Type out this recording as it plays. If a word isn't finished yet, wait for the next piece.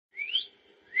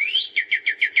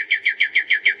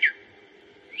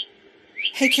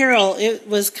Hey, Carol, it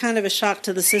was kind of a shock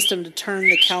to the system to turn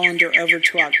the calendar over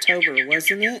to October,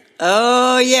 wasn't it?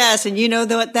 Oh, yes. And you know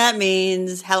what that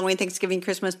means. Halloween, Thanksgiving,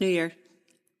 Christmas, New Year.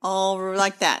 All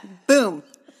like that. Boom.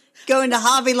 Go into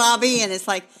Hobby Lobby and it's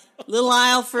like little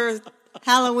aisle for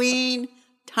Halloween,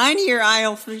 tinier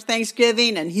aisle for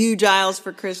Thanksgiving, and huge aisles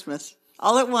for Christmas.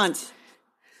 All at once.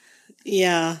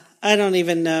 Yeah, I don't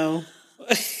even know.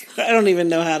 I don't even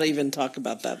know how to even talk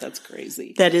about that. That's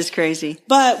crazy. That is crazy.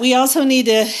 But we also need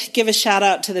to give a shout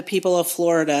out to the people of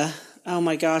Florida. Oh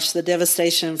my gosh, the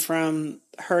devastation from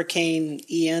Hurricane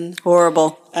Ian.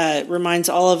 Horrible. Reminds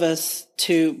all of us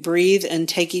to breathe and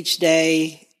take each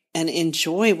day and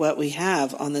enjoy what we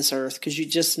have on this earth, because you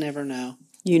just never know.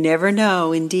 You never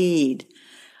know, indeed.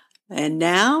 And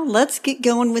now let's get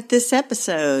going with this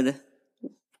episode,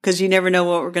 because you never know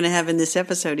what we're going to have in this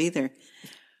episode either.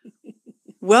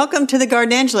 Welcome to the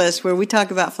Gardenangelist, where we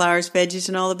talk about flowers, veggies,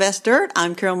 and all the best dirt.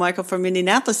 I'm Carol Michael from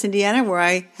Indianapolis, Indiana, where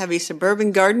I have a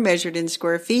suburban garden measured in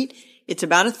square feet. It's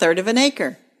about 1/3 of an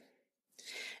acre.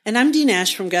 And I'm Dee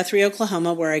Nash from Guthrie,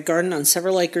 Oklahoma, where I garden on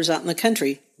several acres out in the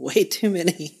country. Way too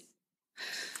many.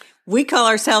 We call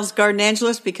ourselves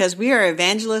Gardenangelists because we are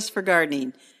evangelists for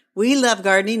gardening. We love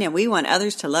gardening and we want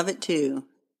others to love it too.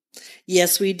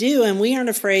 Yes, we do, and we aren't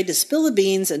afraid to spill the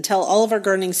beans and tell all of our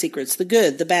gardening secrets, the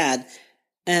good, the bad,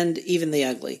 and even the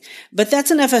ugly. But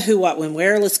that's enough of who, what, when,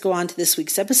 where. Let's go on to this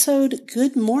week's episode.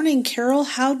 Good morning, Carol.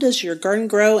 How does your garden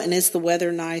grow, and is the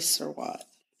weather nice or what?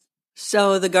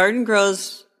 So the garden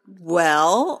grows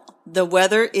well. The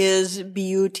weather is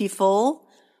beautiful.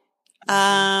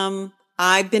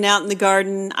 I've been out in the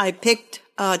garden. I picked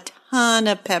a ton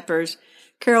of peppers.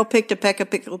 Carol picked a peck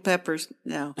of pickled peppers.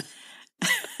 No.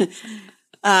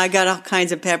 I got all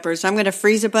kinds of peppers. I'm going to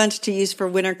freeze a bunch to use for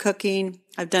winter cooking.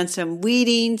 I've done some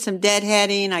weeding, some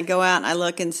deadheading. I go out and I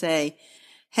look and say,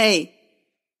 hey,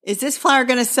 is this flower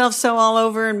going to self-sow all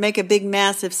over and make a big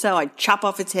mess? If so, I chop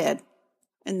off its head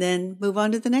and then move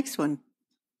on to the next one.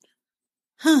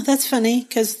 Huh, that's funny,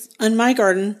 because in my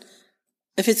garden,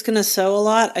 if it's going to sow a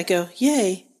lot, I go,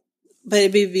 yay. But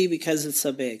it'd be because it's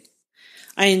so big.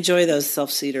 I enjoy those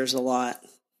self-seeders a lot.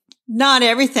 Not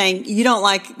everything. You don't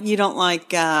like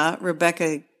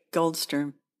Rebecca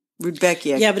Goldstrom.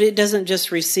 Rebecca. Yeah, but it doesn't just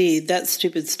reseed. That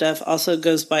stupid stuff also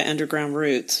goes by underground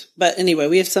roots. But anyway,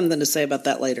 we have something to say about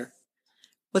that later.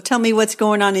 Well, tell me what's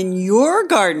going on in your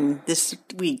garden this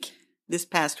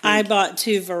past week. I bought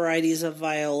 2 varieties of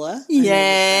viola.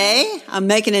 Yay. I'm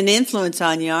making an influence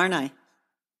on you, aren't I?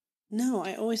 No,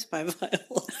 I always buy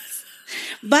violas.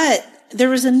 But there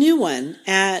was a new one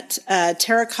at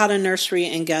Terracotta Nursery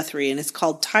in Guthrie, and it's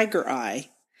called Tiger Eye.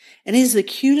 And it's the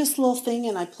cutest little thing,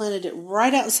 and I planted it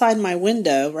right outside my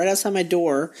window, right outside my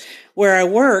door, where I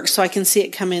work, so I can see it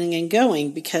coming and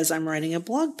going, because I'm writing a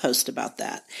blog post about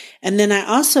that. And then I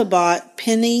also bought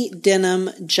Penny Denim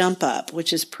Jump Up,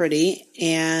 which is pretty.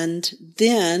 And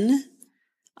then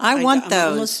I want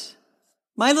those.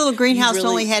 My little greenhouse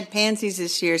only had pansies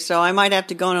this year, so I might have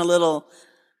to go on a little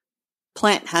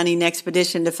plant hunting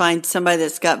expedition to find somebody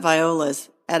that's got violas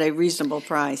at a reasonable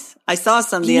price. I saw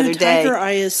some the other day. Tiger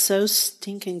Eye is so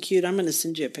stinking cute. I'm going to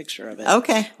send you a picture of it.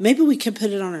 Okay. Maybe we could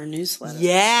put it on our newsletter.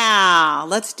 Yeah,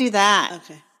 let's do that.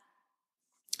 Okay.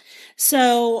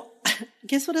 So,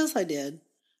 guess what else I did?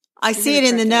 I see it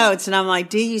in the notes, and I'm like,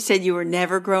 Dee, you said you were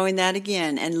never growing that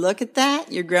again. And look at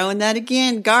that. You're growing that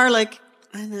again. Garlic.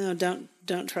 I know.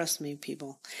 Don't trust me,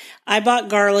 people. I bought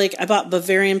garlic. I bought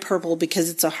Bavarian purple because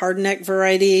it's a hardneck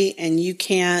variety, and you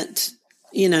can't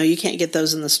get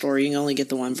those in the store. You can only get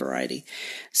the one variety.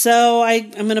 So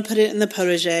I'm going to put it in the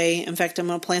potager. In fact, I'm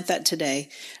going to plant that today.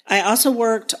 I also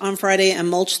worked on Friday and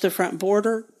mulched the front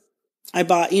border. I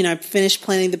bought, I finished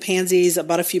planting the pansies. I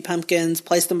bought a few pumpkins,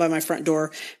 placed them by my front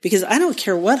door, because I don't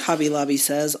care what Hobby Lobby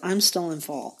says. I'm still in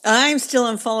fall. I'm still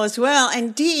in fall as well.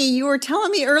 And Dee, you were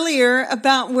telling me earlier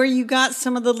about where you got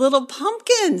some of the little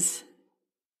pumpkins.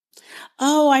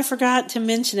 Oh, I forgot to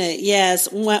mention it.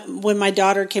 Yes. When my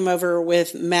daughter came over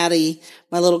with Maddie,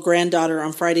 my little granddaughter,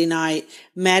 on Friday night,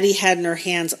 Maddie had in her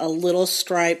hands a little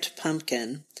striped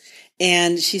pumpkin.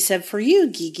 And she said, for you,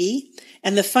 Gigi.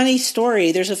 And there's a funny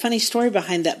story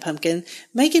behind that pumpkin.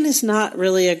 Megan is not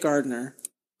really a gardener.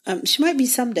 She might be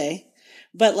someday.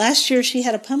 But last year she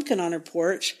had a pumpkin on her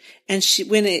porch, and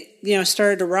when it,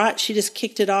 started to rot, she just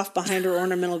kicked it off behind her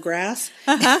ornamental grass.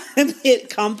 And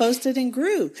it composted and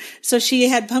grew. So she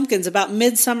had pumpkins. About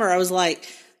midsummer, I was like,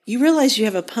 you realize you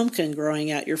have a pumpkin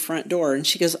growing out your front door? And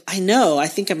she goes, I know. I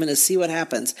think I'm going to see what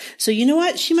happens. So you know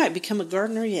what? She might become a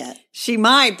gardener yet. She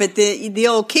might, but the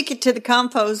old kick it to the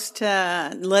compost,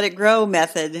 let it grow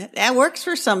method, that works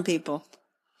for some people.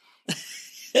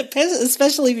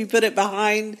 Especially if you put it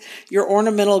behind your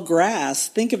ornamental grass.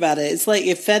 Think about it. It's like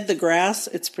it fed the grass.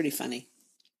 It's pretty funny.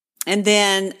 And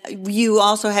then you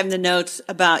also have the notes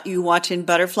about you watching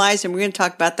butterflies, and we're going to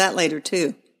talk about that later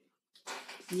too.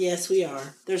 Yes, we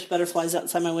are. There's butterflies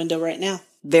outside my window right now.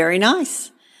 Very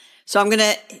nice. So I'm going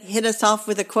to hit us off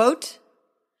with a quote.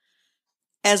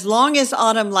 As long as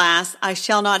autumn lasts, I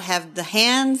shall not have the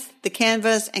hands, the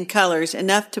canvas, and colors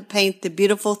enough to paint the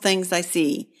beautiful things I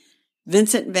see.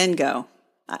 Vincent van Gogh.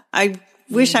 I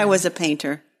wish I was a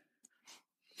painter.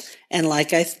 And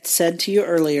like I said to you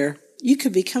earlier, you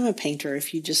could become a painter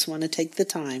if you just want to take the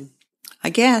time.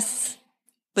 I guess.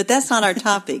 But that's not our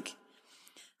topic.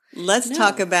 Let's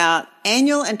talk about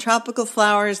annual and tropical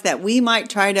flowers that we might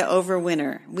try to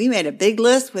overwinter. We made a big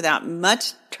list without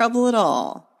much trouble at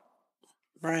all.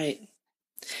 Right.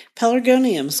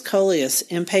 Pelargoniums, coleus,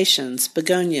 impatiens,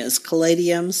 begonias,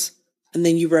 caladiums, and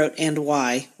then you wrote "and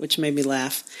why," which made me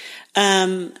laugh.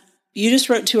 You just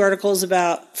wrote 2 articles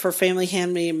for Family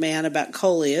Handyman about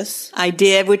coleus. I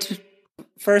did, which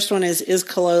first one is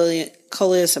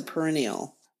coleus a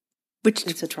perennial? Which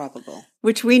it's a tropical.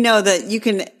 Which we know that you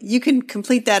can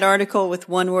complete that article with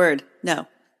one word. No.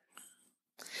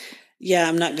 Yeah,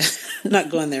 I'm not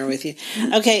going there with you.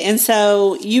 Okay, and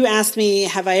so you asked me,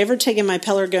 have I ever taken my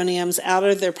pelargoniums out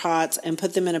of their pots and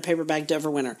put them in a paper bag to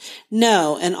overwinter?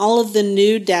 No, and all of the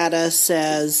new data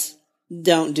says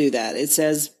don't do that. It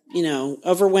says,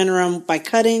 overwinter them by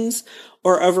cuttings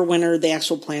or overwinter the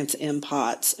actual plants in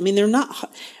pots. I mean, they're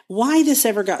not, why this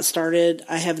ever got started,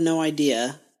 I have no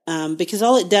idea. Because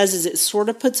all it does is it sort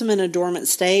of puts them in a dormant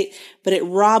state, but it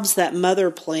robs that mother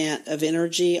plant of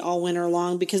energy all winter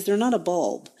long because they're not a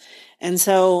bulb. And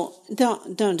so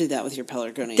don't do that with your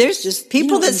pelargoniums. There's just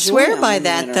people that swear by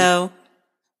that though.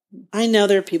 I know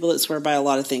there are people that swear by a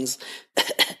lot of things.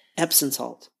 Epsom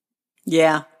salt.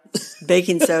 Yeah.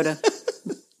 Baking soda.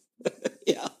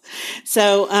 Yeah.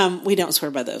 So, we don't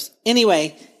swear by those.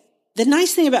 Anyway, the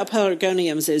nice thing about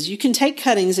pelargoniums is you can take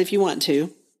cuttings if you want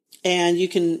to. And you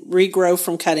can regrow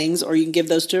from cuttings, or you can give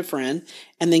those to a friend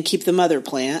and then keep the mother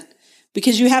plant,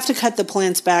 because you have to cut the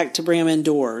plants back to bring them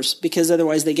indoors, because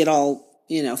otherwise they get all,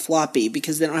 floppy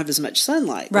because they don't have as much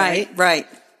sunlight. Right.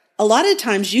 A lot of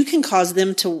times you can cause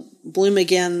them to bloom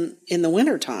again in the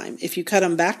wintertime if you cut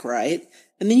them back right,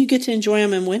 and then you get to enjoy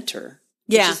them in winter.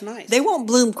 Yeah. Which is nice. They won't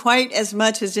bloom quite as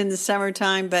much as in the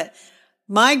summertime, but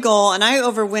my goal, and I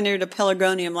overwintered a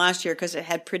pelargonium last year because it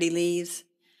had pretty leaves.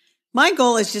 My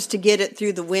goal is just to get it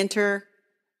through the winter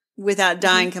without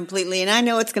dying completely. And I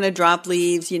know it's going to drop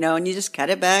leaves, and you just cut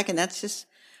it back, and that's just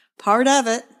part of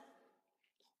it.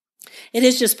 It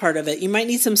is just part of it. You might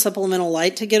need some supplemental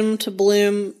light to get them to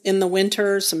bloom in the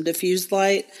winter, some diffused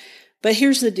light. But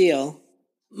here's the deal.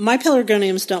 My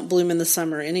pelargoniums don't bloom in the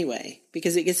summer anyway,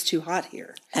 because it gets too hot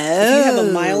here. Oh. If you have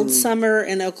a mild summer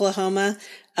in Oklahoma,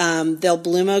 they'll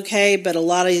bloom okay, but a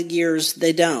lot of years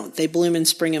they don't. They bloom in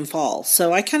spring and fall.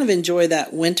 So I kind of enjoy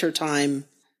that wintertime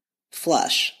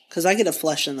flush, because I get a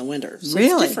flush in the winter. So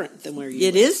really? It's different than where you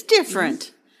live. It is different.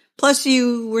 Mm-hmm. Plus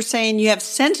you were saying you have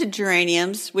scented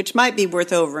geraniums, which might be worth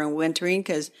overwintering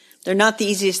because they're not the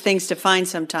easiest things to find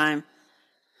sometime.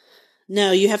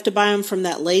 No, you have to buy them from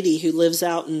that lady who lives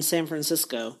out in San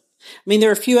Francisco. I mean, there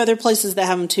are a few other places that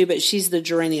have them too, but she's the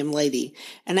geranium lady.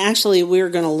 And actually, we're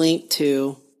going to link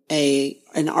to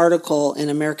an article in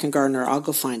American Gardener. I'll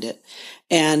go find it.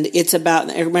 And it's about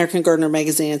American Gardener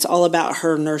magazine. It's all about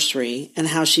her nursery and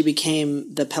how she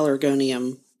became the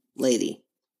pelargonium lady.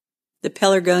 The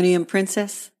pelargonium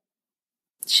princess?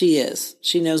 She is.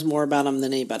 She knows more about them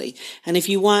than anybody. And if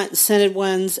you want scented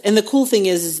ones, and the cool thing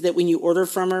is that when you order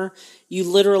from her, you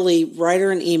literally write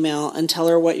her an email and tell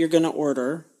her what you're going to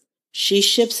order. She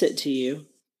ships it to you,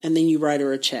 and then you write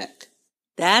her a check.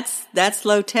 That's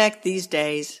low tech these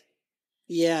days.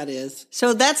 Yeah, it is.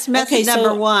 So that's method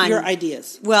number one. Your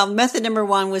ideas. Well, method number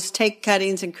one was take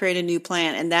cuttings and create a new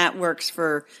plant, and that works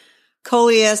for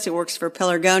coleus. It works for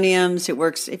pelargoniums. It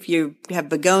works if you have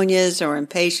begonias or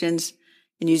impatiens,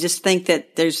 and you just think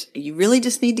that you really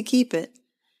just need to keep it.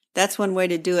 That's one way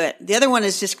to do it. The other one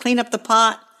is just clean up the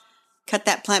pot, cut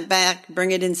that plant back,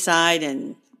 bring it inside,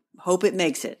 and hope it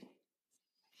makes it.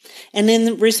 And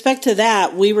in respect to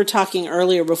that, we were talking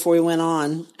earlier before we went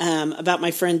on about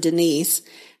my friend Denise.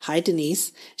 Hi,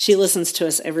 Denise. She listens to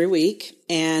us every week,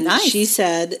 and nice. She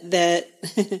said that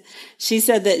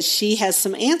she has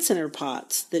some ants in her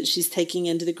pots that she's taking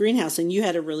into the greenhouse, and you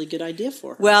had a really good idea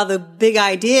for her. Well, the big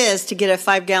idea is to get a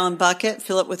 5-gallon bucket,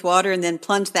 fill it with water, and then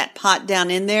plunge that pot down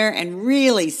in there and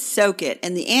really soak it.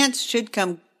 And the ants should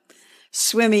come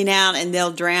swimming out, and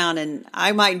they'll drown. And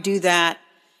I might do that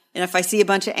And if I see a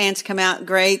bunch of ants come out,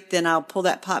 great. Then I'll pull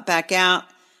that pot back out,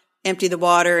 empty the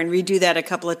water, and redo that a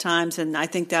couple of times. And I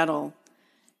think that'll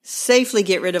safely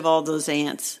get rid of all those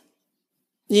ants.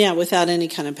 Yeah, without any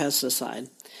kind of pesticide.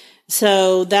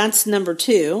 So that's number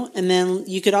 2. And then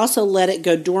you could also let it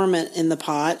go dormant in the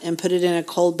pot and put it in a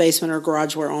cold basement or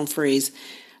garage where it won't freeze.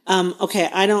 Okay,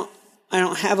 I don't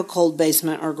have a cold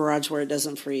basement or garage where it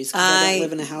doesn't freeze because I don't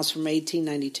live in a house from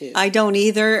 1892. I don't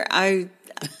either.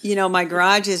 My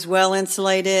garage is well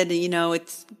insulated.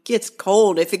 It gets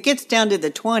cold. If it gets down to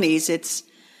the 20s,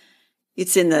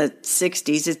 it's in the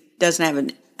 60s. It doesn't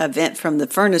have a vent from the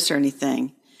furnace or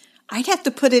anything. I'd have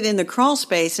to put it in the crawl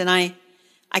space, and I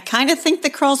kind of think the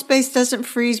crawl space doesn't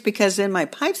freeze because then my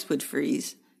pipes would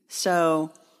freeze.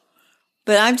 So,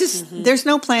 but there's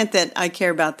no plant that I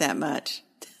care about that much.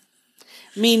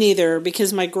 Me neither,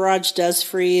 because my garage does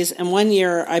freeze. And one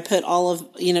year I put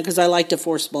because I like to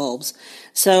force bulbs.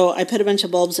 So I put a bunch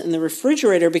of bulbs in the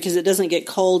refrigerator because it doesn't get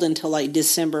cold until like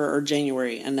December or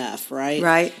January enough, right?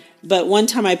 Right. But one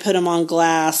time I put them on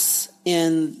glass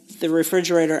in the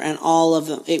refrigerator and all of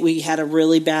them, we had a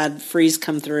really bad freeze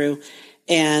come through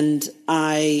and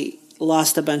I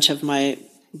lost a bunch of my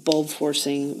bulb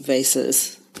forcing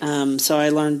vases. So I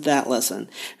learned that lesson.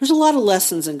 There's a lot of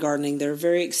lessons in gardening. They're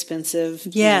very expensive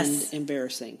and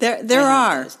embarrassing. There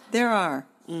are.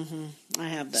 Mm-hmm. I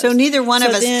have those. So neither one of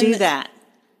us do that.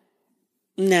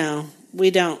 No, we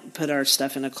don't put our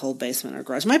stuff in a cold basement or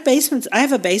garage. I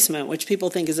have a basement, which people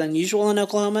think is unusual in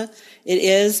Oklahoma. It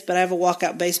is, but I have a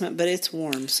walkout basement, but it's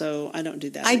warm, so I don't do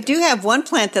that. I do have one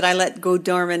plant that I let go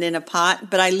dormant in a pot,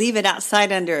 but I leave it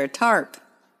outside under a tarp.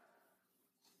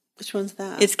 Which one's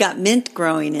that? It's got mint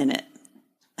growing in it.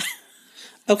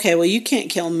 Okay, well, you can't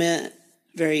kill mint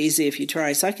very easy if you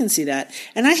try, so I can see that.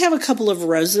 And I have a couple of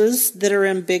roses that are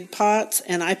in big pots,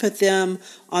 and I put them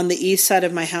on the east side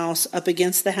of my house up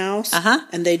against the house,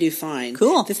 and they do fine.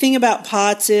 Cool. The thing about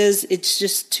pots is it's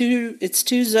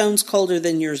two zones colder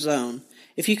than your zone.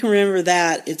 If you can remember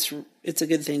that, it's a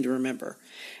good thing to remember.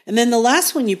 And then the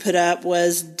last one you put up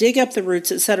was dig up the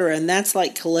roots, etc., and that's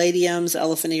like caladiums,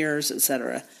 elephant ears,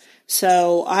 etc.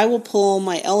 So I will pull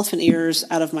my elephant ears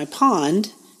out of my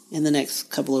pond in the next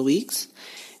couple of weeks,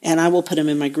 and I will put them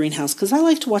in my greenhouse because I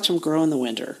like to watch them grow in the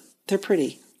winter. They're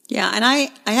pretty. Yeah, and I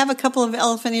have a couple of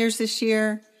elephant ears this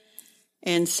year,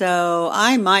 and so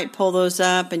I might pull those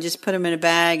up and just put them in a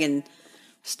bag and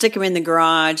stick them in the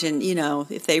garage. And,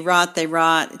 if they rot, they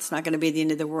rot. It's not going to be the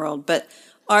end of the world. But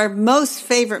our most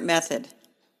favorite method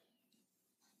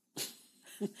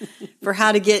for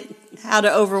how to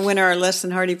overwinter our less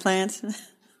than hardy plants,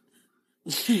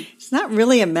 it's not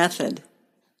really a method.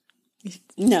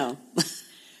 No.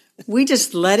 We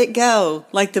just let it go.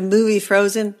 Like the movie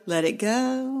Frozen, let it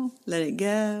go,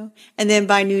 and then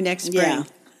buy new next spring.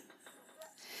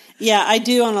 Yeah, I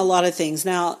do on a lot of things.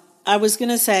 Now, I was going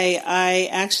to say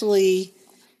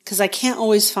because I can't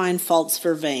always find false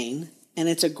vervain, and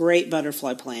it's a great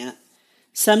butterfly plant.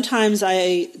 Sometimes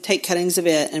I take cuttings of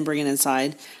it and bring it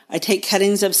inside. I take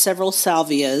cuttings of several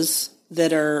salvias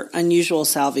that are unusual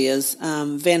salvias,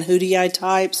 Van Hoodii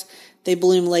types. They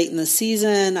bloom late in the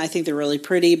season. I think they're really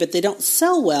pretty, but they don't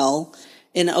sell well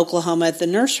in Oklahoma at the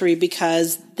nursery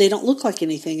because they don't look like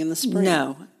anything in the spring.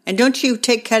 No. And don't you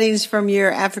take cuttings from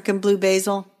your African blue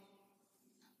basil?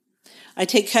 I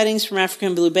take cuttings from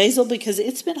African blue basil because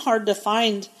it's been hard to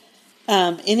find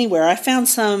anywhere. I found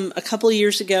some a couple of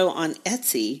years ago on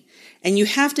Etsy, and you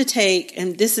have to take,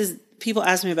 and people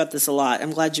ask me about this a lot.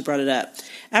 I'm glad you brought it up.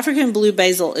 African blue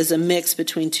basil is a mix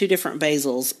between two different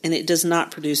basils, and it does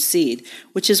not produce seed,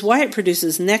 which is why it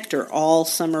produces nectar all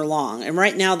summer long. And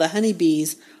right now, the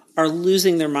honeybees are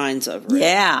losing their minds over it.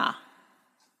 Yeah,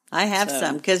 I have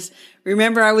some. Because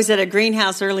remember, I was at a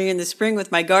greenhouse earlier in the spring with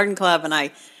my garden club, and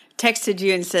I texted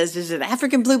you and says, is it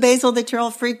African blue basil that you're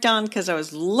all freaked on? Because I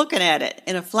was looking at it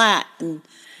in a flat. And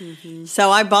so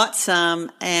I bought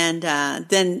some, and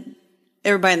then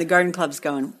everybody in the garden club's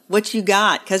going, what you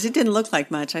got? Because it didn't look like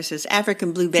much. I says,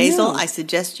 African blue basil. No. I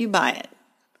suggest you buy it.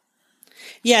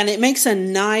 Yeah, and it makes a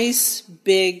nice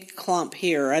big clump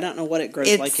here. I don't know what it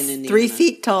grows like in Indiana. 3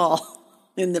 feet tall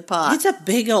in the pot. It's a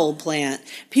big old plant.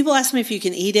 People ask me if you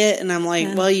can eat it, and I'm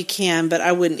like, well, you can, but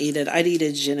I wouldn't eat it. I'd eat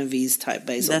a Genovese type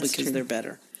basil because they're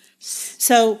better.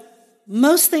 So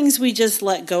most things we just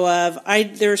let go of.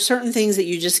 There are certain things that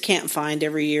you just can't find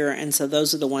every year, and so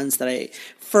those are the ones that I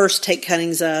first take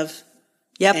cuttings of.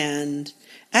 Yep. And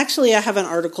actually, I have an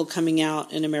article coming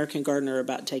out in American Gardener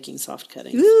about taking soft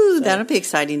cuttings. Ooh, so that'll be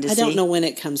exciting to see. I don't know when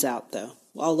it comes out, though.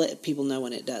 I'll let people know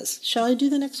when it does. Shall I do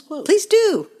the next quote? Please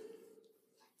do.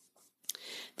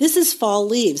 This is Fall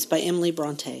Leaves by Emily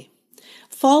Bronte.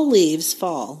 Fall leaves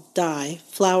fall, die,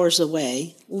 flowers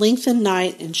away, lengthen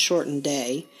night and shorten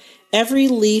day. Every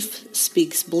leaf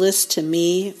speaks bliss to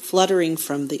me, fluttering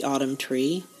from the autumn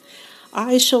tree.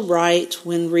 I shall write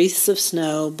when wreaths of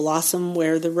snow blossom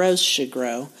where the rose should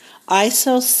grow. I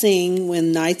shall sing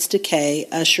when night's decay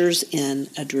ushers in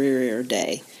a drearier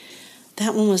day.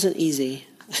 That one wasn't easy.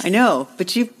 I know, but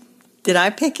did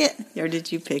I pick it or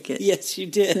did you pick it? Yes, you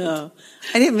did. No,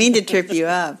 I didn't mean to trip you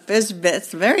up.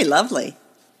 It's very lovely.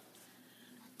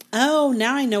 Oh,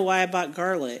 now I know why I bought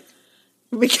garlic.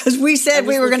 Because we said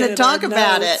we were going to talk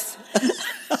about it.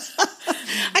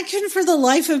 I couldn't for the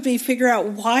life of me figure out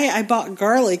why I bought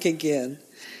garlic again.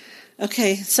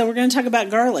 Okay, so we're going to talk about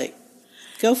garlic.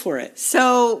 Go for it.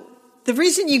 So the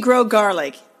reason you grow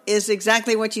garlic is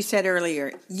exactly what you said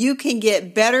earlier. You can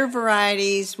get better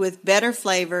varieties with better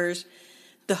flavors,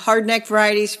 the hardneck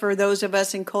varieties for those of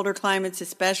us in colder climates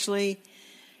especially.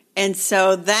 And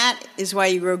so that is why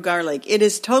you grow garlic. It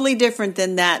is totally different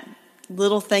than that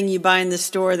little thing you buy in the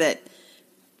store that,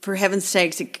 for heaven's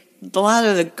sakes, a lot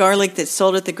of the garlic that's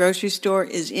sold at the grocery store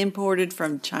is imported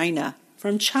from China.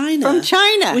 From China. From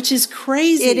China. Which is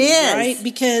crazy. It is. Right?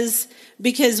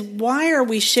 Because why are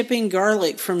we shipping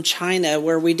garlic from China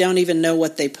where we don't even know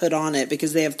what they put on it?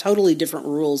 Because they have totally different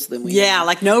rules than we do. Yeah,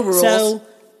 like no rules.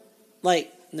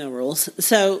 No rules.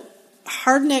 So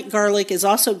hardneck garlic is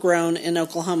also grown in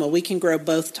Oklahoma. We can grow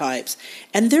both types.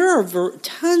 And there are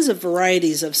tons of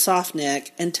varieties of softneck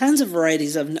and tons of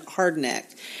varieties of hardneck.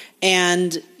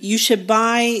 And you should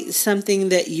buy something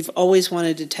that you've always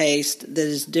wanted to taste that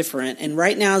is different. And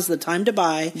right now is the time to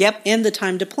buy and the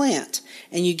time to plant.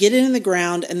 And you get it in the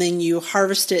ground and then you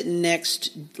harvest it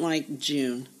next,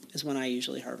 June is when I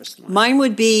usually harvest mine. Mine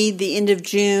would be the end of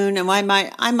June, and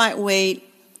I might wait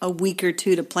a week or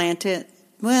two to plant it.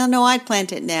 Well, no, I'd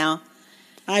plant it now.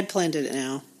 I'd plant it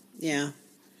now, yeah.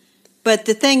 But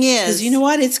the thing is... Because you know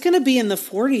what? It's going to be in the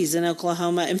 40s in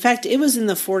Oklahoma. In fact, it was in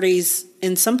the 40s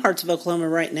in some parts of Oklahoma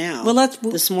right now. Well,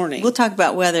 this morning. We'll talk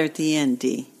about weather at the end,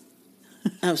 Dee.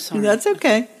 Oh, sorry. That's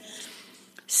okay.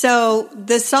 So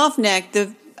the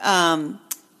softneck,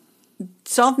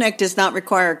 softneck does not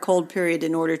require a cold period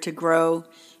in order to grow,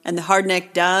 and the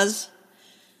hardneck does.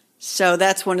 So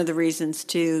that's one of the reasons,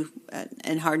 too,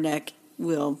 and hardneck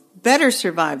will better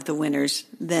survive the winters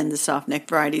than the softneck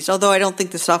varieties, although I don't think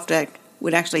the softneck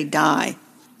would actually die.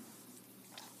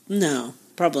 No,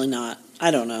 probably not.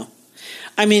 I don't know.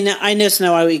 I mean, I just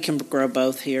know why we can grow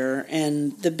both here,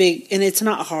 and it's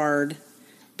not hard.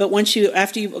 But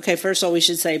first of all, we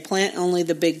should say plant only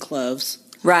the big cloves.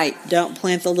 Right. Don't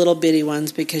plant the little bitty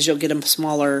ones because you'll get a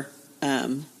smaller,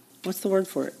 what's the word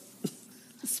for it?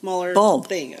 Smaller bulb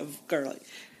thing of garlic.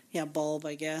 Yeah, bulb,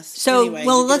 I guess. So, anyway,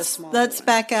 let's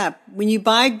back up. When you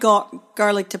buy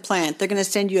garlic to plant, they're going to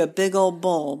send you a big old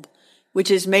bulb,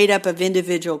 which is made up of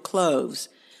individual cloves.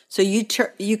 So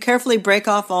you carefully break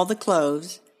off all the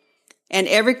cloves, and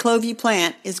every clove you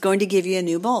plant is going to give you a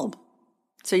new bulb.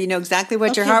 So you know exactly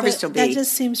what your harvest will be. That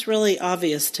just seems really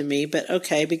obvious to me, but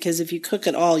okay, because if you cook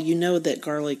it all, you know that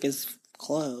garlic is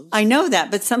cloves. I know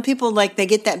that, but some people they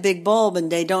get that big bulb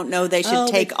and they don't know they should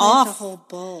take off the whole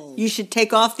bulb. You should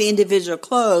take off the individual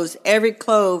cloves. Every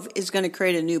clove is going to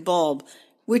create a new bulb,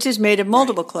 which is made of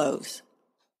multiple cloves.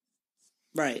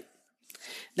 Right.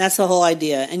 That's the whole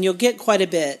idea, and you'll get quite a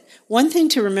bit. One thing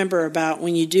to remember about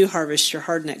when you do harvest your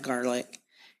hardneck garlic,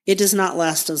 it does not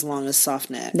last as long as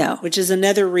softneck. No. Which is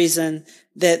another reason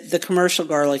that the commercial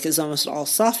garlic is almost all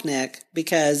softneck,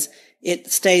 because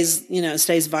it stays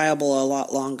viable a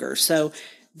lot longer. So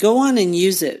go on and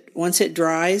use it. Once it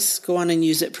dries, go on and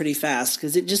use it pretty fast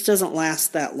because it just doesn't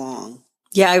last that long.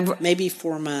 Yeah. Maybe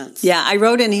 4 months. Yeah, I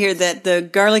wrote in here that the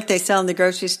garlic they sell in the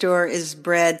grocery store is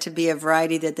bred to be a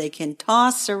variety that they can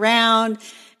toss around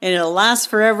and it'll last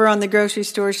forever on the grocery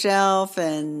store shelf.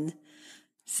 And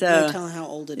so no telling how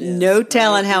old it is. No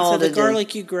telling how old it is. So the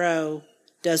garlic you grow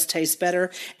does taste better.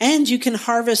 And you can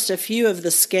harvest a few of the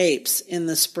scapes in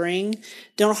the spring.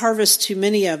 Don't harvest too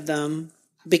many of them,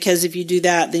 because if you do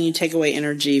that, then you take away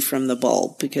energy from the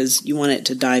bulb, because you want it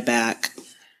to die back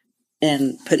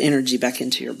and put energy back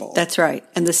into your bulb. That's right.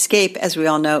 And the scape, as we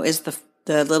all know, is the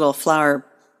little flower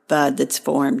bud that's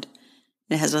formed.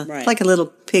 It has like a little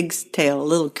pig's tail, a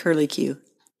little curlicue.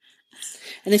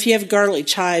 And if you have garlic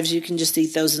chives, you can just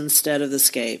eat those instead of the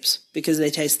scapes, because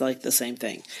they taste like the same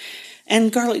thing.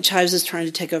 And garlic chives is trying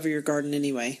to take over your garden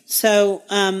anyway. So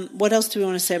what else do we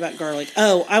want to say about garlic?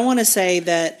 Oh, I want to say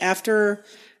that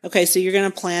so you're going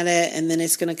to plant it, and then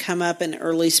it's going to come up in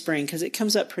early spring, because it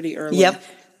comes up pretty early. Yep.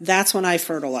 That's when I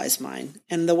fertilize mine.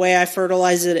 And the way I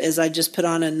fertilize it is I just put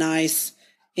on a nice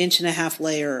 1.5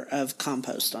 layer of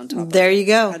compost on top of it. There you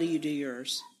go. How do you do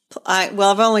yours?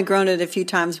 Well, I've only grown it a few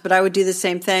times, but I would do the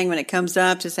same thing when it comes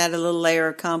up. Just add a little layer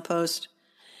of compost.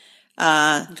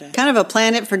 Kind of a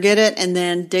plant it, forget it, and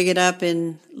then dig it up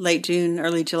in late June,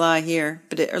 early July here,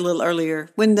 but a little earlier.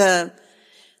 When they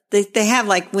have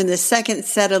like when the second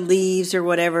set of leaves or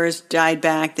whatever is died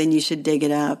back, then you should dig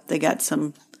it up. They got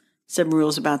some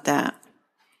rules about that.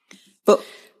 But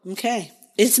okay,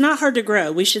 it's not hard to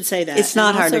grow. We should say that it's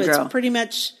not hard to grow. It's pretty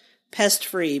much pest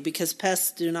free because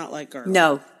pests do not like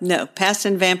garlic. No, pests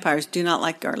and vampires do not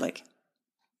like garlic.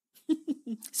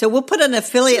 So we'll put an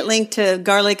affiliate link to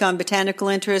garlic on Botanical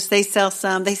Interest. They sell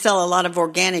a lot of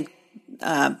organic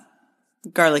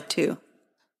garlic too.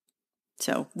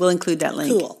 So we'll include that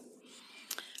link. Cool.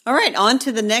 All right, on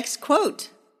to the next quote.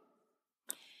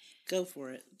 Go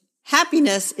for it.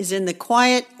 Happiness is in the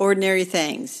quiet, ordinary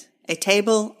things. A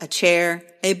table, a chair,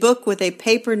 a book with a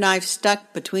paper knife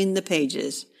stuck between the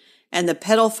pages, and the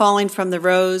petal falling from the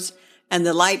rose, and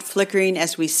the light flickering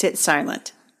as we sit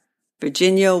silent.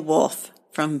 Virginia Woolf,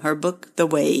 from her book, The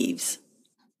Waves.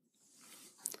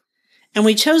 And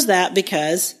we chose that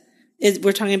because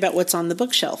we're talking about what's on the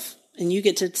bookshelf. And you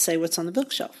get to say what's on the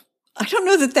bookshelf. I don't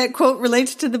know that quote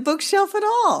relates to the bookshelf at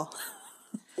all.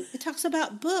 It talks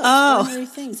about books, ordinary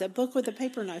things. A book with a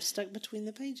paper knife stuck between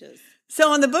the pages.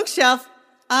 So on the bookshelf,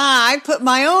 I put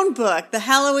my own book, The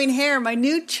Halloween Hare, my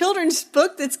new children's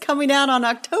book that's coming out on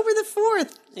October the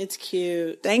 4th. It's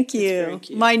cute. Thank you. It's very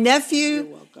cute. My nephew, you're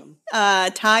welcome.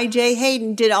 Ty J.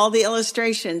 Hayden, did all the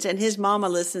illustrations, and his mama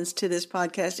listens to this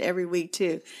podcast every week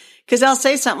too. Because I'll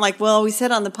say something like, well, we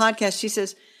said on the podcast, she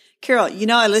says, Carol,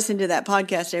 I listen to that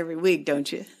podcast every week,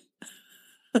 don't you?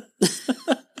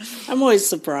 I'm always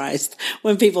surprised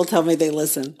when people tell me they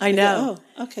listen. I know.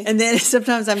 Oh, okay. And then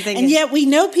sometimes I'm thinking. And yet we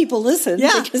know people listen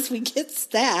Yeah. because we get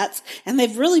stats and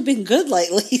they've really been good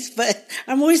lately. But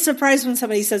I'm always surprised when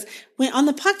somebody says, when on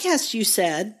the podcast you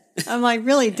said. I'm like,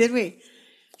 really? Did we?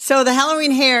 So the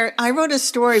Halloween Hare, I wrote a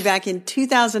story back in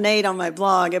 2008 on my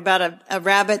blog about a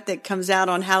rabbit that comes out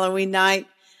on Halloween night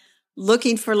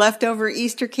looking for leftover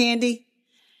Easter candy.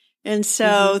 And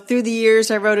so through the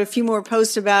years, I wrote a few more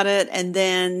posts about it. And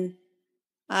then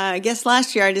I guess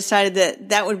last year I decided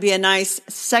that would be a nice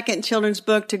second children's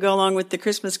book to go along with the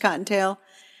Christmas Cottontail.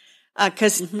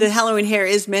 Because the Halloween Hare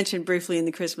is mentioned briefly in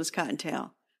the Christmas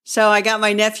Cottontail. So I got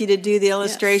my nephew to do the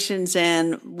illustrations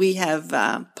and we have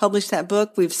published that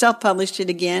book. We've self-published it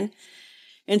again.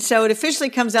 And so it officially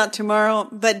comes out tomorrow.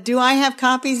 But do I have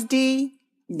copies, Dee?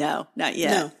 No, not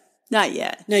yet. No. Not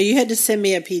yet. No, you had to send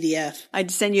me a PDF.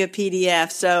 I'd send you a PDF.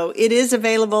 So it is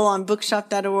available on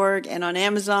bookshop.org and on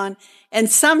Amazon. And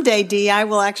someday, Dee, I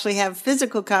will actually have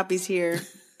physical copies here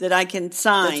that I can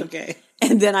sign. That's okay.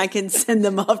 And then I can send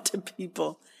them off to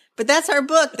people. But that's our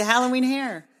book, The Halloween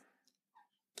Hare.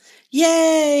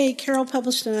 Yay! Carol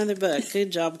published another book.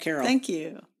 Good job, Carol. Thank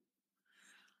you.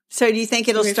 So do you think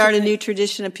it'll start a new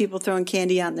tradition of people throwing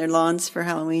candy out in their lawns for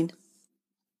Halloween?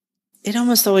 It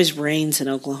almost always rains in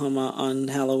Oklahoma on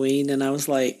Halloween, and I was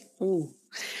like, ooh.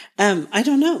 I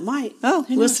don't know. It might. Oh,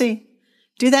 we'll see.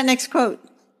 Do that next quote.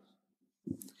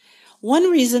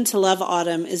 One reason to love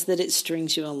autumn is that it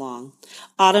strings you along.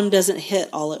 Autumn doesn't hit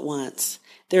all at once.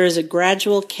 There is a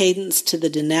gradual cadence to the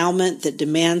denouement that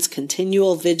demands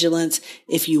continual vigilance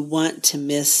if you want to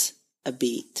miss a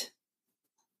beat.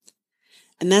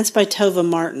 And that's by Tova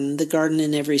Martin, The Garden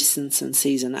in Every Sense and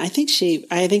Season. I think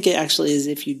it actually is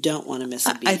if you don't want to miss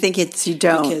a beat. I think it's you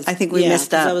don't. Because, I think we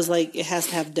messed up. I was like, it has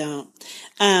to have don't.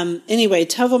 Anyway,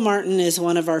 Tova Martin is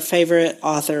one of our favorite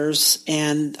authors,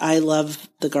 and I love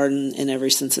The Garden in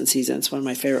Every Sense and Season. It's one of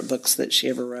my favorite books that she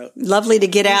ever wrote. Lovely to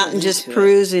get out and just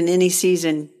peruse in any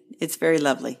season. It's very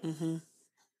lovely. Mm-hmm.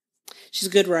 She's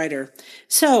a good writer.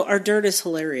 So our dirt is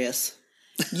hilarious.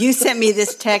 You sent me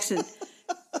this text and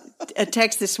a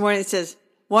text this morning that says,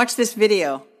 watch this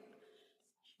video.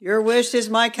 Your wish is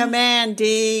my command,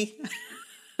 Dee.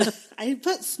 I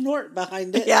put snort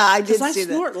behind it. Yeah, I did see that. Because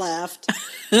I snort laughed.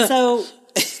 So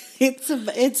it's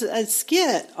a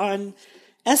skit on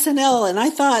SNL, and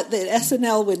I thought that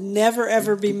SNL would never,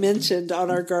 ever be mentioned on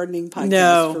our gardening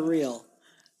podcast for real.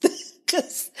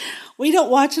 Because we don't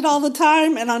watch it all the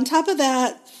time. And on top of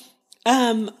that,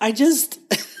 I just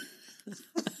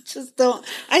don't.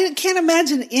 I can't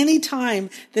imagine any time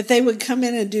that they would come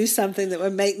in and do something that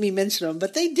would make me mention them.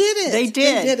 But they did it. They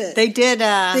did it.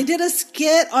 They did a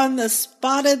skit on the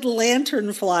spotted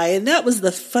lanternfly, and that was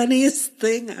the funniest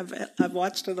thing I've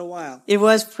watched in a while. It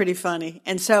was pretty funny.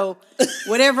 And so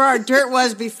whatever our dirt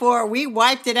was before, we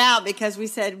wiped it out because we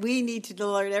said we need to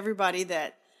alert everybody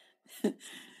that.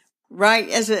 Right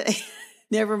as a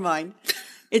never mind.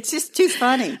 It's just too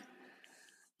funny.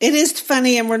 It is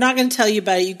funny, and we're not going to tell you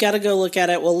about it. You've got to go look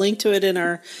at it. We'll link to it in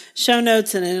our show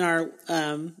notes and in our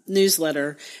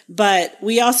newsletter. But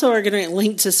we also are going to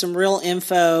link to some real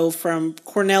info from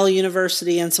Cornell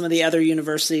University and some of the other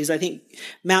universities. I think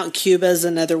Mount Cuba is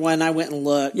another one. I went and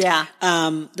looked. Yeah.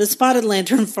 The spotted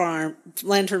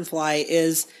lanternfly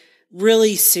is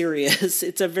really serious.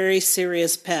 It's a very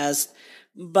serious pest.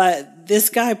 But this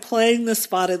guy playing the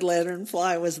spotted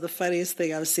lanternfly was the funniest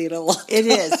thing I've seen in a long time. It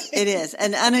is.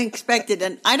 And unexpected.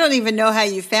 And I don't even know how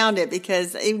you found it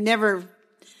because SNL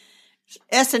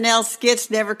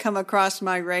skits never come across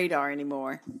my radar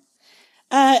anymore.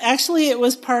 Actually, it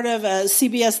was part of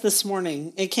CBS This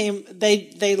Morning. It came,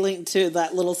 they linked to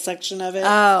that little section of it.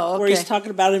 Oh, okay. Where he's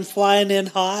talking about him flying in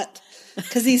hot.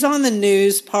 Because he's on the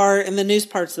news part, and the news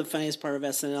part's the funniest part of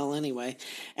SNL anyway.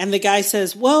 And the guy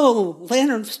says, "Whoa,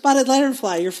 spotted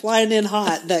lanternfly, you're flying in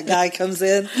hot." That guy comes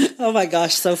in. Oh my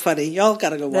gosh, so funny. Y'all got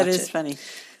to go watch it. That is funny.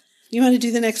 You want to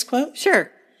do the next quote? Sure.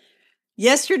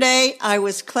 Yesterday I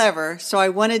was clever, so I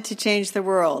wanted to change the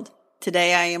world.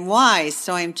 Today I am wise,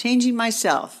 so I am changing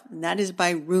myself. And that is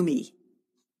by Rumi.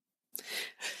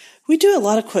 We do a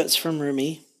lot of quotes from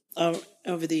Rumi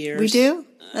over the years. We do?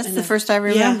 That's the first I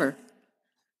remember. Yeah.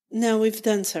 No, we've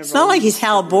done several. It's not like he's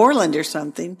Hal Borland or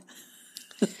something.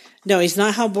 No, he's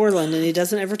not Hal Borland, and he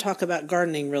doesn't ever talk about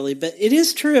gardening, really. But it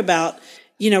is true about,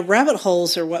 rabbit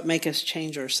holes are what make us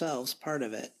change ourselves, part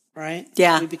of it, right?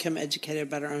 Yeah. We become educated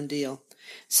about our own deal.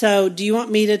 So do you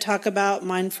want me to talk about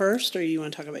mine first, or you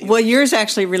want to talk about yours? Well, yours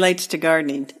actually relates to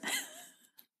gardening.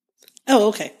 Oh,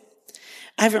 okay.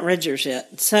 I haven't read yours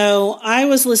yet. So I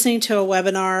was listening to a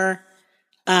webinar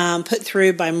put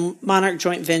through by Monarch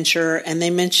Joint Venture, and they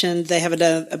mentioned they have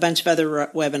a bunch of other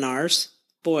webinars.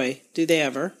 Boy, do they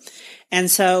ever. And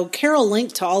so Carol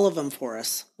linked to all of them for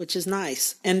us, which is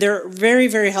nice. And they're very,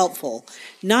 very helpful.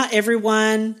 Not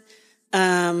everyone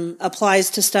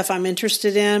applies to stuff I'm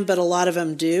interested in, but a lot of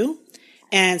them do.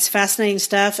 And it's fascinating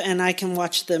stuff, and I can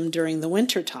watch them during the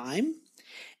winter time.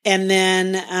 And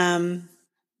then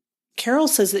Carol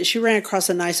says that she ran across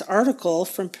a nice article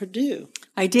from Purdue.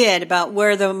 I did, about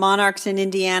where the monarchs in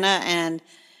Indiana, and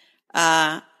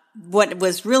what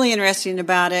was really interesting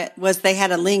about it was they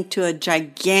had a link to a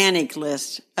gigantic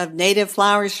list of native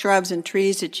flowers, shrubs, and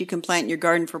trees that you can plant in your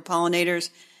garden for pollinators.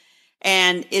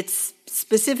 And it's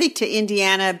specific to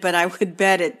Indiana, but I would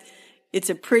bet it's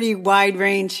a pretty wide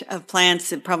range of plants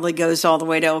that probably goes all the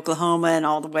way to Oklahoma and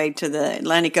all the way to the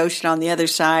Atlantic Ocean on the other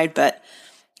side. But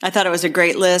I thought it was a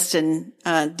great list and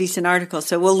a decent article,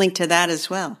 so we'll link to that as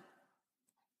well.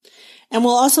 And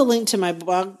we'll also link to my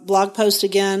blog post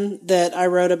again that I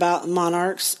wrote about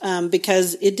monarchs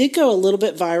because it did go a little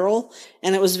bit viral,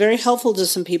 and it was very helpful to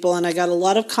some people. And I got a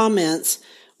lot of comments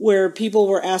where people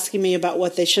were asking me about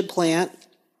what they should plant.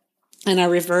 And I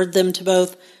referred them to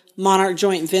both Monarch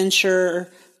Joint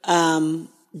Venture,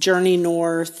 Journey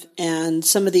North, and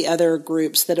some of the other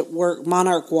groups that work.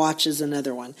 Monarch Watch is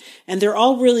another one. And they're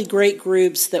all really great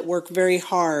groups that work very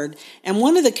hard. And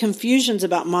one of the confusions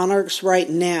about monarchs right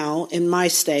now in my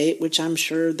state, which I'm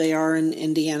sure they are in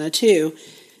Indiana too,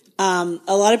 a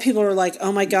lot of people are like,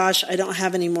 oh my gosh, I don't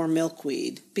have any more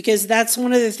milkweed. Because that's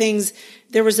one of the things,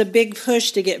 there was a big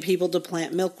push to get people to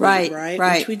plant milkweed, right?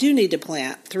 Which we do need to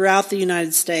plant throughout the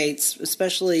United States,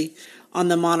 especially on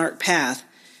the monarch path.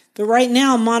 But right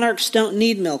now, monarchs don't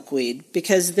need milkweed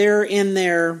because they're in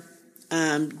their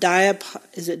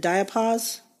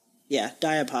diapause? Yeah,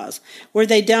 diapause, where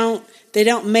they don't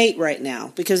mate right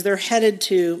now because they're headed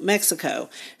to Mexico.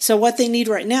 So what they need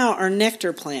right now are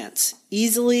nectar plants,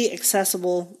 easily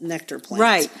accessible nectar plants.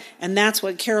 Right. And that's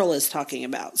what Carol is talking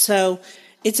about. So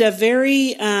it's a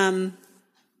very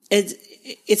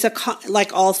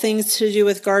like all things to do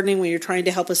with gardening when you're trying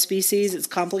to help a species, it's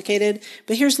complicated.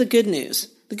 But here's the good news.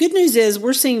 The good news is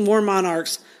we're seeing more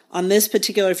monarchs on this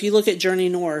particular, if you look at Journey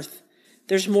North,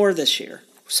 there's more this year.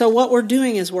 So what we're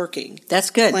doing is working.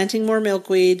 That's good. Planting more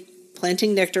milkweed,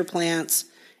 planting nectar plants,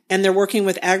 and they're working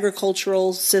with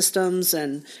agricultural systems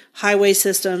and highway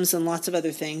systems and lots of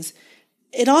other things.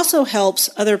 It also helps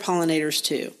other pollinators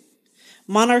too.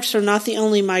 Monarchs are not the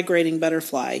only migrating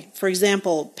butterfly. For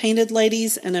example, painted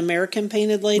ladies and American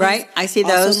painted ladies right, I see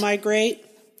those. Also migrate.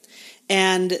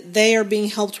 And they are being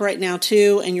helped right now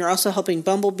too. And you're also helping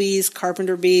bumblebees,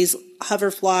 carpenter bees,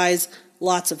 hoverflies,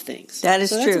 lots of things. That is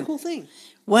true. That's a cool thing.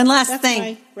 One last That's thing.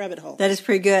 my rabbit hole. That is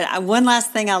pretty good. One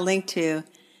last thing I'll link to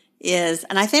is,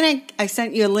 and I think I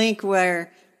sent you a link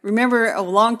where, remember a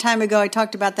long time ago I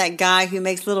talked about that guy who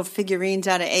makes little figurines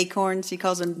out of acorns. He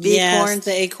calls them bee corns. Yes,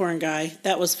 the acorn guy.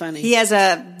 That was funny. He has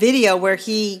a video where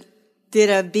he did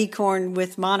a bee corn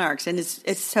with monarchs, and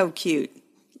it's so cute.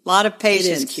 A lot of patience.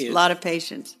 It is cute. A lot of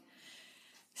patience.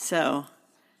 So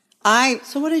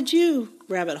what did you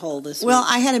rabbit hole this week? Well,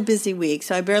 I had a busy week,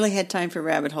 so I barely had time for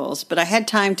rabbit holes, but I had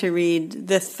time to read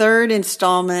the third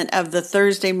installment of the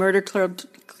Thursday Murder Club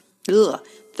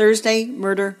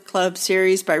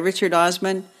series by Richard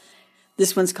Osman.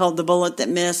 This one's called The Bullet That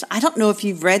Missed. I don't know if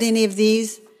you've read any of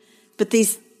these, but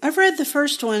I've read the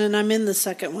first one, and I'm in the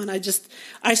second one.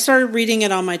 I started reading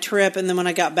it on my trip, and then when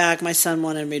I got back, my son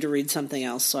wanted me to read something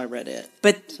else, so I read it.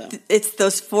 But it's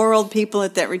those four old people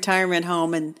at that retirement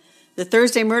home, and the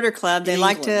Thursday Murder Club,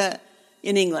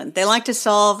 in England, they like to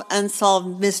solve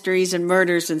unsolved mysteries and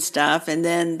murders and stuff, and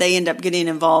then they end up getting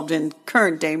involved in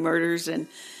current day murders and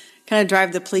kind of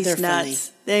drive the police nuts.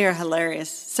 Funny. They are hilarious.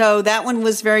 So that one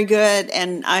was very good,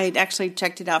 and I actually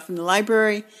checked it out from the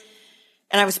library.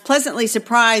 And I was pleasantly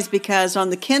surprised because on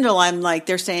the Kindle, I'm like,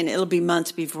 they're saying it'll be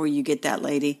months before you get that,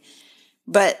 lady.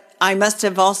 But I must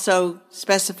have also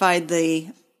specified the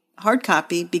hard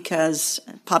copy because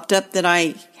it popped up that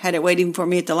I had it waiting for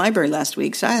me at the library last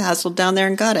week. So I hustled down there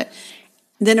and got it.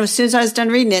 And then as soon as I was done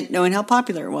reading it, knowing how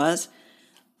popular it was,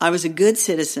 I was a good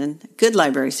citizen, good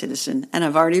library citizen, and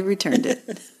I've already returned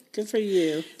it. Good for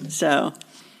you. So...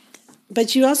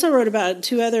 But you also wrote about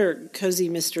two other cozy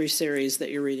mystery series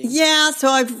that you're reading. Yeah,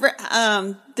 so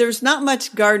there's not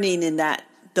much gardening in that,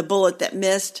 The Bullet That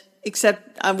Missed,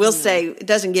 except I will say it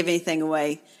doesn't give anything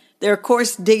away. They're, of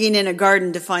course, digging in a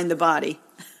garden to find the body.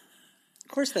 Of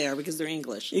course they are, because they're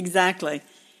English. Exactly.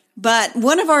 But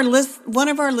one of our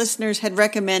listeners had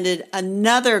recommended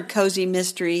another cozy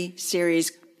mystery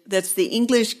series that's the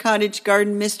English Cottage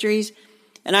Garden Mysteries,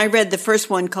 and I read the first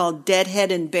one called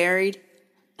Deadhead and Buried.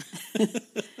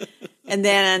 And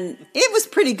then it was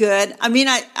pretty good. I mean,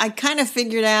 I kind of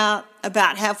figured out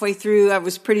about halfway through, I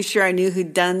was pretty sure I knew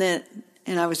who'd done it,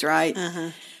 and I was right.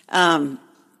 And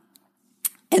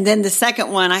then the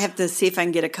second one, I have to see if I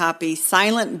can get a copy,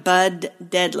 Silent Bud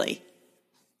Deadly.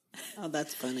 Oh,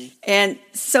 that's funny. And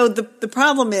so the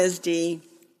problem is, Dee.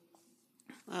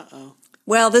 Uh-oh.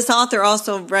 Well, this author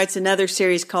also writes another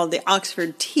series called the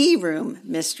Oxford Tea Room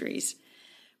Mysteries.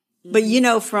 But you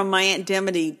know, from my Aunt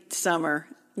Dimity summer,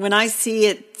 when I see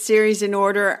it series in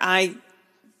order, I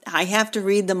have to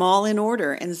read them all in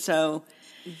order, and so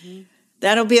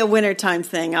that'll be a wintertime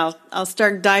thing. I'll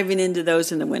start diving into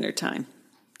those in the wintertime.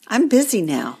 I'm busy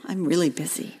now. I'm really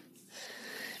busy.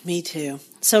 Me too.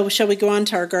 So shall we go on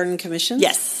to our garden commissions?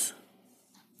 Yes.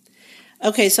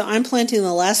 Okay, so I'm planting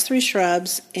the last 3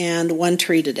 shrubs and 1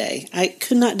 tree today. I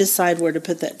could not decide where to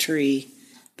put that tree,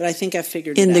 but I think I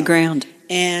figured it out. In the ground.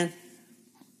 And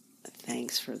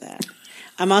thanks for that.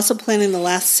 I'm also planting the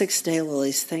last 6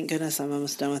 daylilies. Thank goodness I'm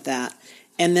almost done with that.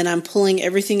 And then I'm pulling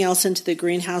everything else into the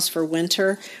greenhouse for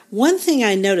winter. One thing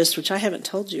I noticed, which I haven't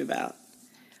told you about,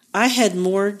 I had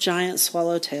more giant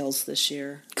swallowtails this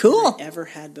year Cool. than I ever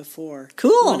had before.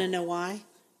 Cool. You want to know why?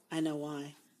 I know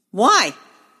why. Why?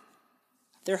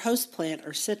 Their host plant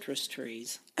are citrus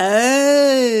trees.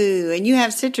 Oh, and you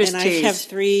have citrus and trees.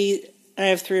 I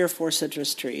have 3 or 4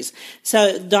 citrus trees. So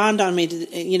it dawned on me,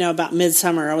 about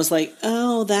midsummer. I was like,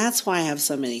 oh, that's why I have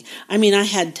so many. I mean, I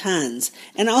had tons.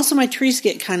 And also my trees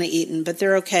get kind of eaten, but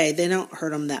they're okay. They don't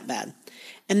hurt them that bad.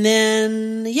 And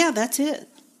then, that's it.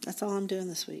 That's all I'm doing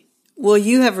this week. Well,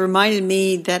 you have reminded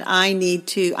me that I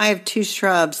have 2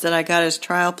 shrubs that I got as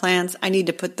trial plants. I need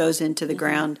to put those into the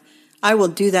ground. I will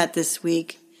do that this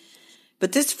week.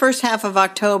 But this first half of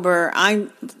October,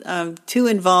 I'm too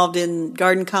involved in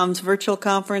Garden Com's virtual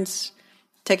conference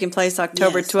taking place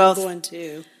October 12th. I'm going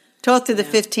too. 12th to the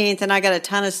 15th, and I got a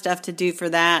ton of stuff to do for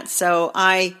that. So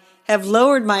I have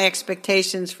lowered my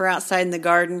expectations for outside in the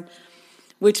garden,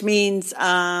 which means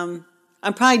I'm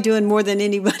probably doing more than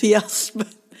anybody else.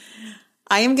 But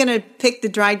I am going to pick the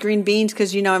dried green beans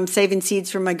because, I'm saving seeds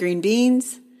for my green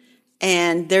beans,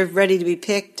 and they're ready to be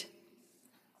picked.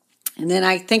 And then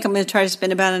I think I'm going to try to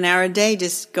spend about an hour a day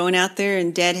just going out there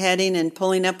and deadheading and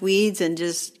pulling up weeds and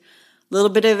just a little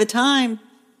bit at a time.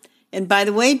 And by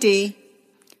the way, Dee,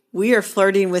 we are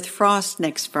flirting with frost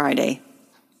next Friday.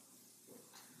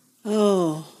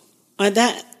 Oh, I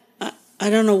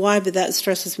don't know why, but that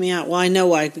stresses me out. Well, I know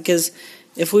why, because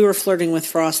if we were flirting with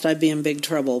frost, I'd be in big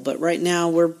trouble. But right now,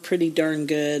 we're pretty darn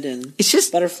good, and it's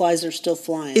just butterflies are still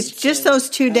flying. It's just those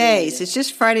 2 days. It's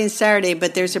just Friday and Saturday,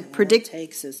 but there's a All it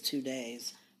takes is 2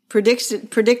 days.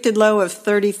 predicted low of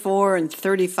 34 and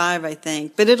 35, I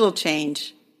think. But it'll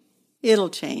change. It'll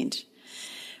change.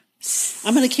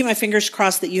 I'm going to keep my fingers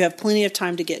crossed that you have plenty of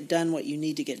time to get done what you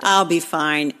need to get done. I'll be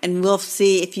fine. And we'll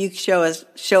see if you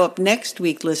show up next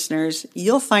week, listeners.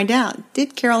 You'll find out.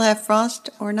 Did Carol have frost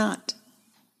or not?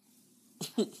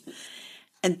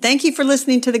 And thank you for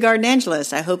listening to The Garden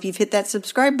Angelist. I hope you've hit that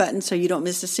subscribe button so you don't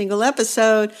miss a single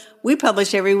episode. We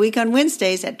publish every week on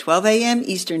Wednesdays at 12 a.m.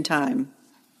 Eastern Time.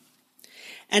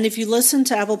 And if you listen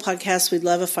to Apple Podcasts, we'd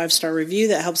love a 5-star review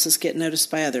that helps us get noticed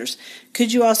by others.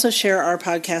 Could you also share our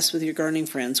podcast with your gardening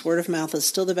friends? Word of mouth is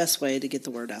still the best way to get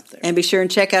the word out there. And be sure and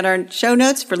check out our show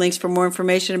notes for links for more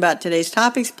information about today's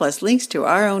topics, plus links to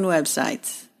our own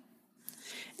websites.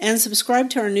 And subscribe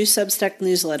to our new Substack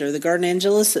newsletter, The Garden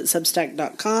Angelist, at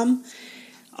substack.com.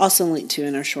 Also linked to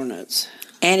in our show notes.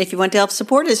 And if you want to help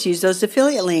support us, use those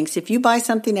affiliate links. If you buy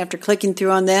something after clicking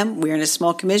through on them, we earn a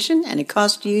small commission, and it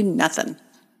costs you nothing.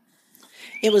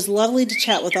 It was lovely to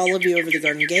chat with all of you over the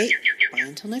garden gate. Bye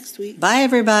until next week. Bye,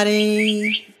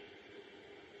 everybody.